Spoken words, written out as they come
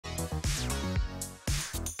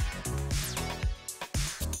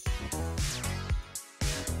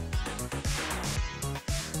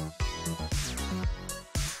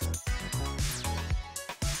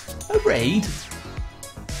A raid?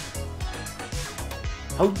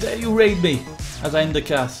 How dare you raid me as I end the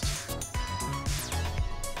cast?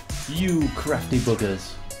 You crafty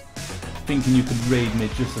buggers. Thinking you could raid me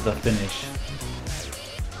just as I finish.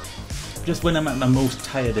 Just when I'm at my most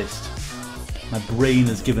tiredest. My brain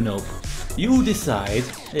has given up. You decide.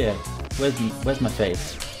 Here, where's my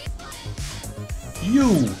face? You!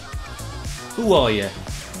 Who are you?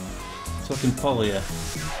 So I can follow you.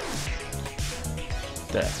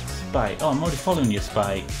 There. Spike. Oh, I'm already following you,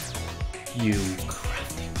 Spike. You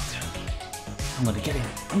crafty bugger. I'm gonna get him.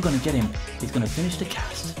 I'm gonna get him. He's gonna finish the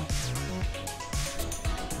cast.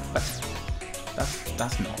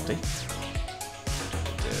 That's naughty.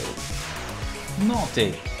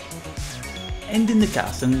 Naughty. Ending the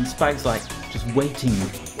cast and Spike's like just waiting.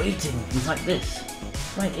 He's like this.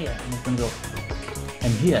 Right here. And he's gonna go.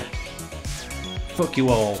 And here. Fuck you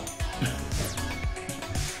all.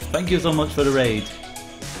 Thank you so much for the raid.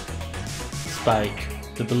 Spike.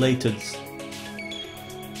 The belated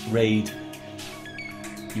raid.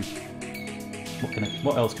 You.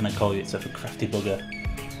 What else can I call you except for crafty bugger?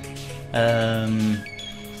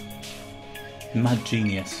 Mad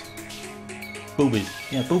genius. Boobies.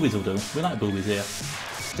 Yeah, boobies will do. We like boobies here.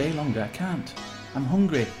 Stay longer. I can't. I'm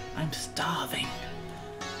hungry. I'm starving.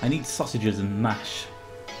 I need sausages and mash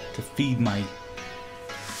to feed my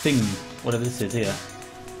thing, whatever this is here,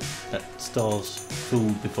 that stores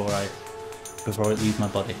food before it leaves my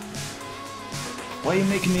body. Why are you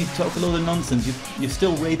making me talk a load of nonsense? You're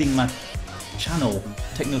still raiding my channel,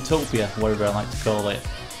 Technotopia, whatever I like to call it.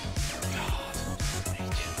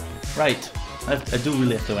 Right, I do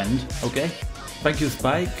really have to end, okay? Thank you,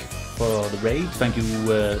 Spike, for the raid. Thank you,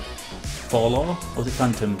 Forlaw, or was it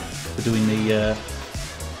Phantom, for doing the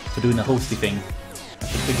hosty thing. I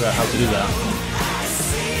should figure out how to do that.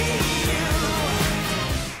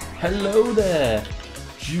 Hello there,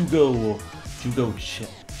 Jugo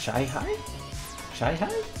Shy High?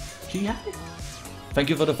 Thank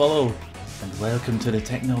you for the follow, and welcome to the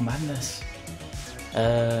Techno Madness.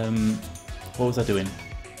 What was I doing?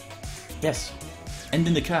 Yes,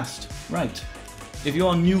 ending the cast. Right. If you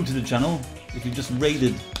are new to the channel, if you just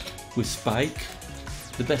raided with Spike,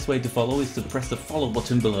 the best way to follow is to press the follow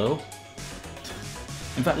button below.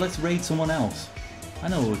 In fact, let's raid someone else. I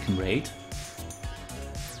know who we can raid.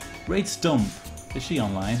 Raid Stump. Is she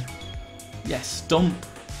online? Yes, Stump.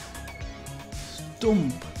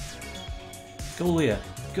 Stump. Go here.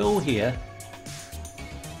 Go here.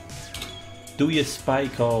 Do your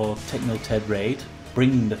Spike or Techno Ted raid.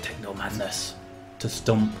 Bring the Techno Madness to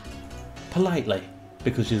Stump politely,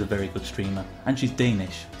 because she's a very good streamer and she's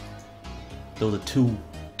Danish. Those are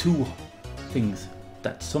two things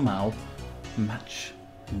that somehow match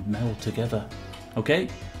and meld together. Okay?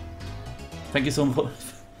 Thank you so much.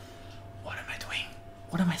 What am I doing?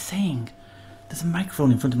 What am I saying? There's a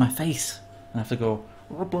microphone in front of my face and I have to go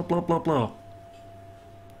blah blah blah blah blah.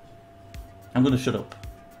 I'm gonna shut up.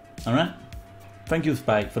 Alright? Thank you,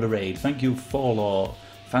 Spike, for the raid. Thank you, Forlaw,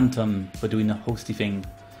 Phantom, for doing the hosty thing.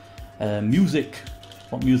 Music.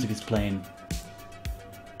 What music is playing?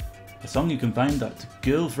 A song you can find at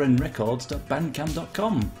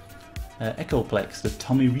girlfriendrecords.bandcamp.com. Echoplex, the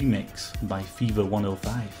Tommy remix by Fever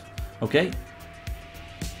 105. Okay?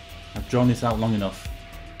 I've drawn this out long enough.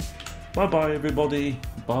 Bye bye, everybody.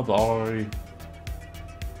 Bye bye.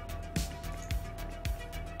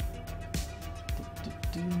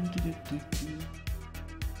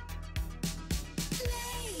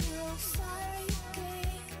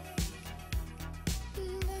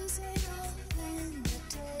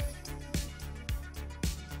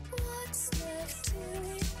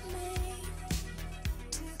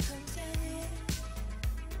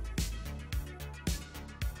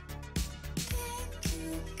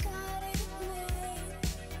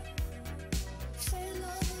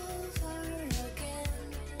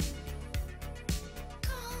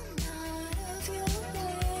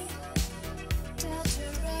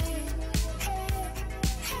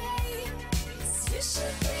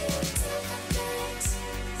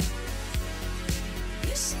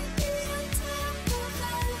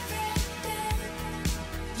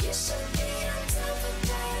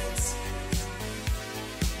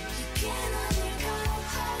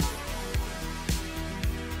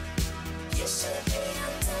 You should